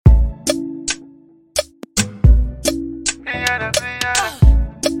Sit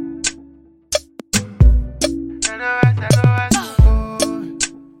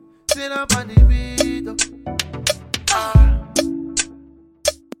up on the beat,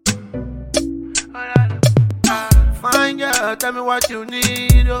 Fine girl, tell me what you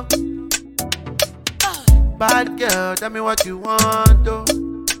need, oh. Bad girl, tell me what you want, oh.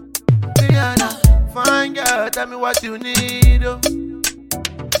 Fine girl, tell me what you need, oh.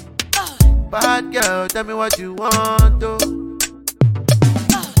 Bad girl, tell me what you want, oh.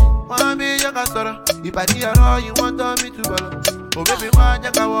 Want me, you can sorrow. If I see all you want me to follow. Oh baby, want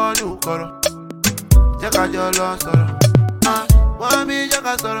you can want to color. You can just lost sorrow. Want me, you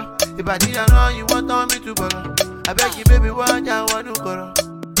can sorrow. If I see all you want me to follow. I beg you, baby, want you want to color.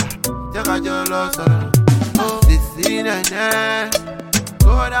 You can just lost sorrow. Oh, this scene and there,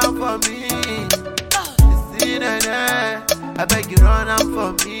 go down for me. This scene and there, I beg you, run out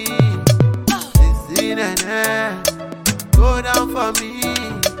for me. This scene and there, go down for me.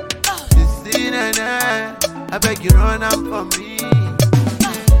 This scene and there, I beg you, run out for me.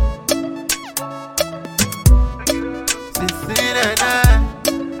 This scene and there,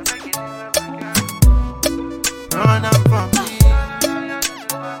 run out for me.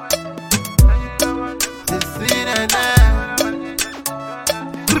 This scene and there,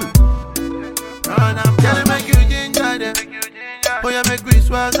 run out. Can I make you ginger them? Oh, you make me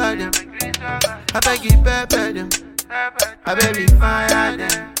swagger them. I beg you, pepper them. I baby, fire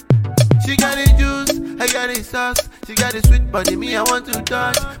them. She got the juice, I got the sauce. She got the sweet body, me I want to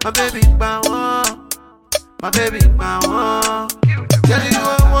touch. My baby, power. My baby, power. Girl, you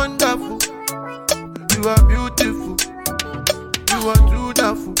are wonderful. You are beautiful. You are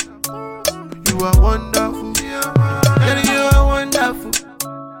truthful. You are wonderful. Girl, you are wonderful.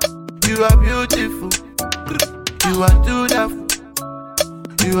 You are beautiful. You are truthful.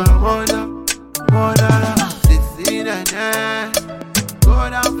 You are wonderful. This scene and there, go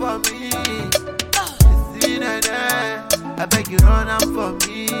down for me. This scene and there, I beg you run out for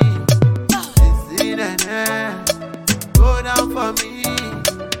me. This scene and there, go down for me.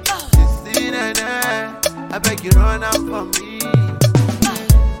 This scene and there, I beg you run out for me.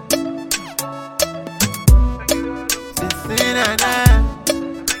 This scene and there,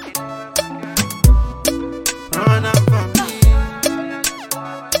 run out for me.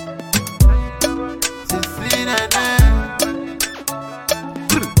 This scene and there,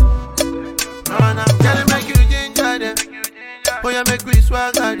 run out. Can I make you ginger them? Oh, you make me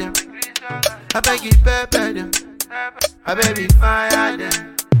swagger them. I beg you, pepper them. I baby, fire them.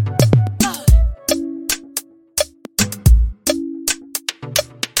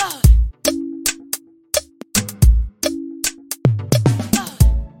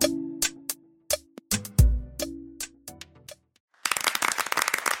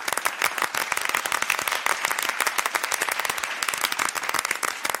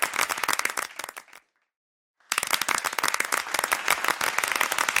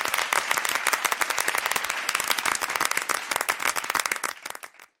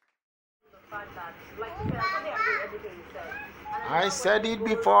 I said it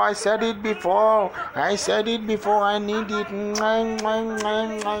before, I said it before, I said it before, I need it.